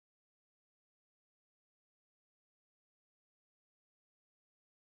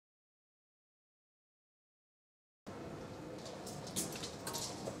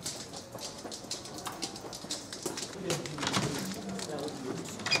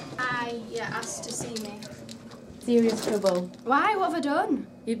asked to see me. Serious trouble. Why? What have I done?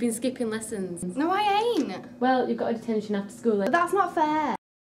 You've been skipping lessons. No, I ain't. Well, you've got a detention after school. But that's not fair.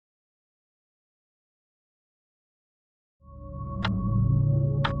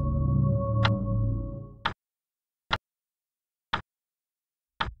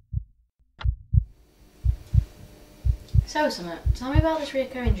 So, Summer, tell me about this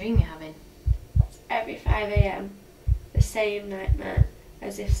recurring dream you're having. Every 5 AM, the same nightmare,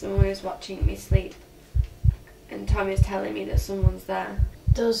 as if someone was watching me sleep. And Tom is telling me that someone's there.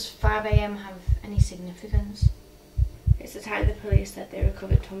 Does 5 AM have any significance? It's the time the police said they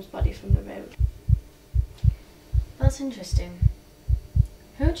recovered Tom's body from the road. That's interesting.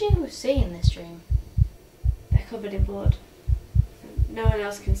 Who do you see in this dream? They're covered in blood. And no one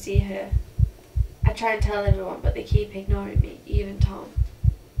else can see her. I try and tell everyone, but they keep ignoring me, even Tom.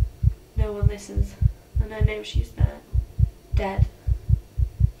 No one listens, and I know she's there. Dead.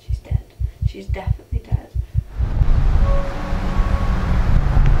 She's dead. She's definitely dead.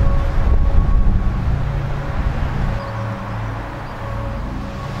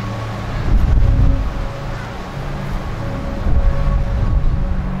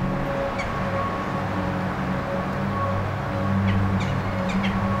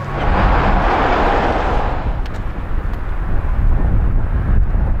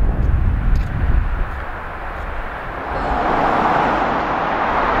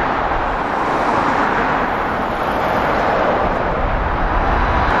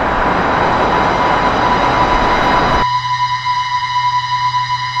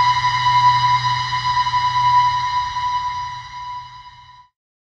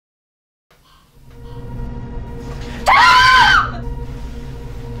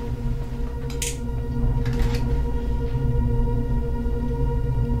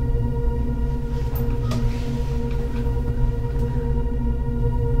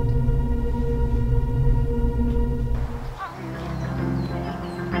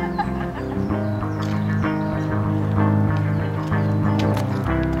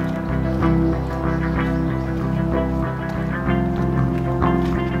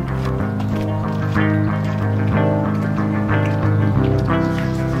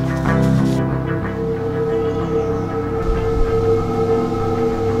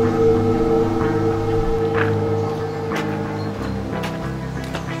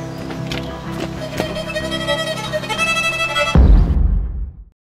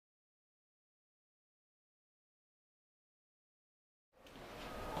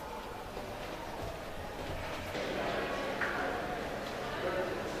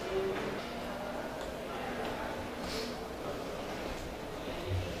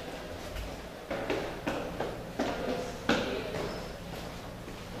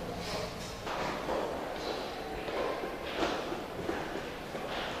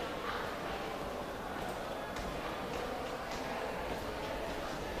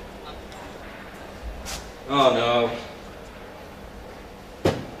 Oh no.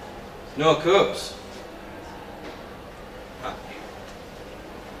 No cups.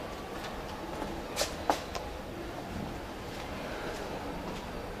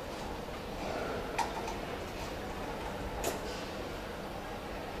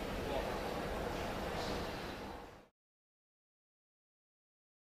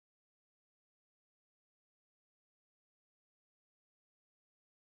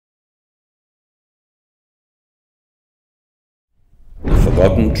 The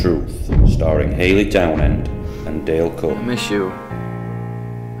Forgotten Truth, starring Hayley Townend and Dale Cook. I miss you.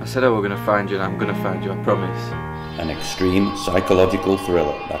 I said I were going to find you, and I'm going to find you, I promise. An extreme psychological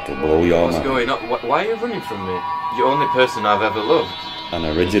thriller that'll blow your mind. What's going on? Why are you running from me? You're the only person I've ever loved. An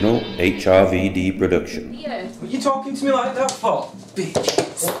original HRVD production. Yeah. What are you talking to me like that for,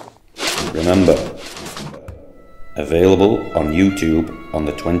 bitch? Remember, available on YouTube on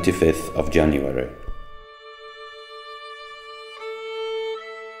the 25th of January.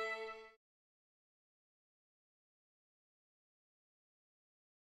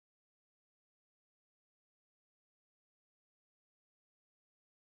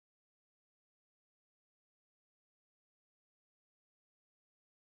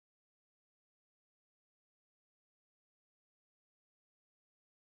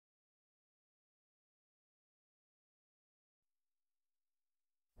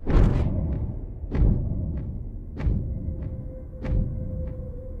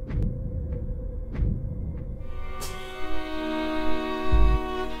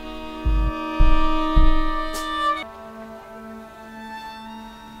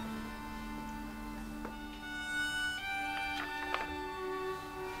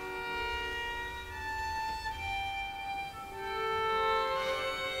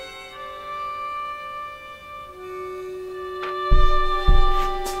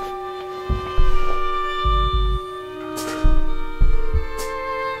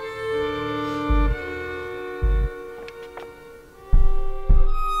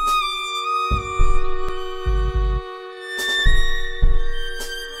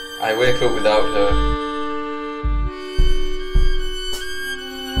 I wake up without her.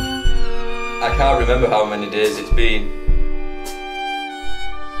 I can't remember how many days it's been.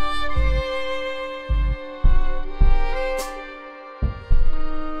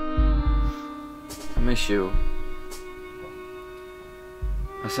 I miss you.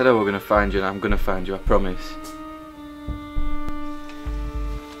 I said I was gonna find you, and I'm gonna find you, I promise.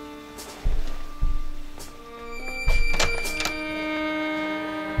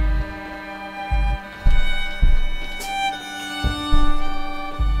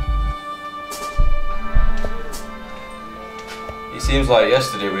 It seems like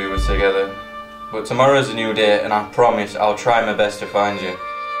yesterday we were together, but tomorrow's a new day, and I promise I'll try my best to find you.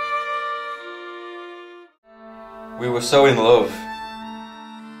 We were so in love.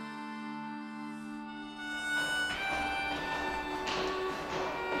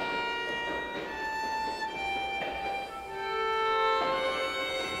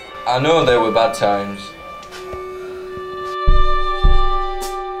 I know there were bad times,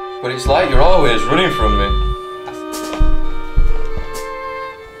 but it's like you're always running from me.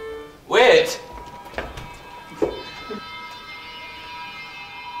 Wait!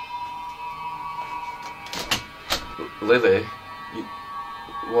 Lily,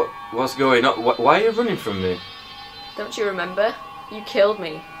 what's going on? Why are you running from me? Don't you remember? You killed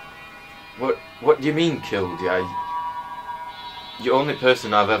me. What do you mean killed you? You're the only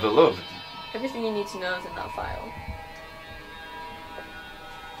person I've ever loved. Everything you need to know is in that file.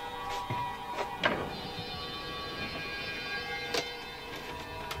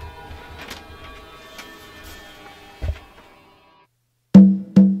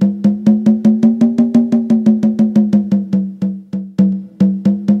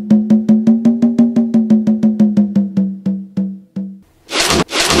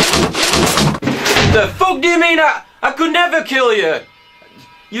 The fuck do you mean I could never kill you?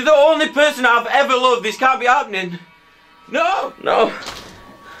 You're the only person I've ever loved. This can't be happening. No, no.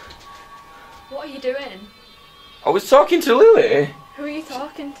 What are you doing? I was talking to Lily. Who are you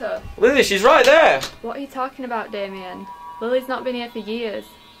talking to? Lily, she's right there. What are you talking about, Damien? Lily's not been here for years.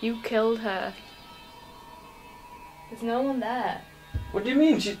 You killed her. There's no one there. What do you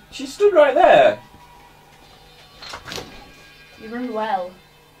mean? She stood right there. You run well.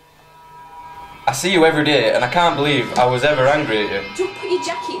 I see you every day, and I can't believe I was ever angry at you. Don't put your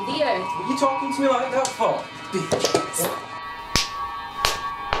jacket in the earth. What are you talking to me like that for? Bitch.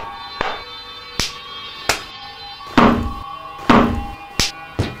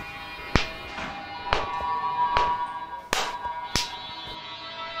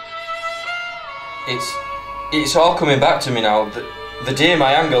 It's all coming back to me now. The day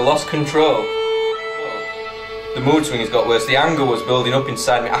my anger lost control. The mood swings got worse. The anger was building up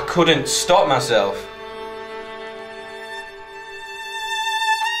inside me. I couldn't stop myself.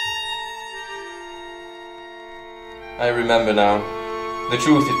 I remember now. The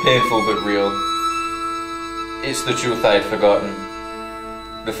truth is painful but real. It's the truth I had forgotten.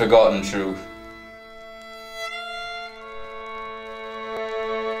 The forgotten truth.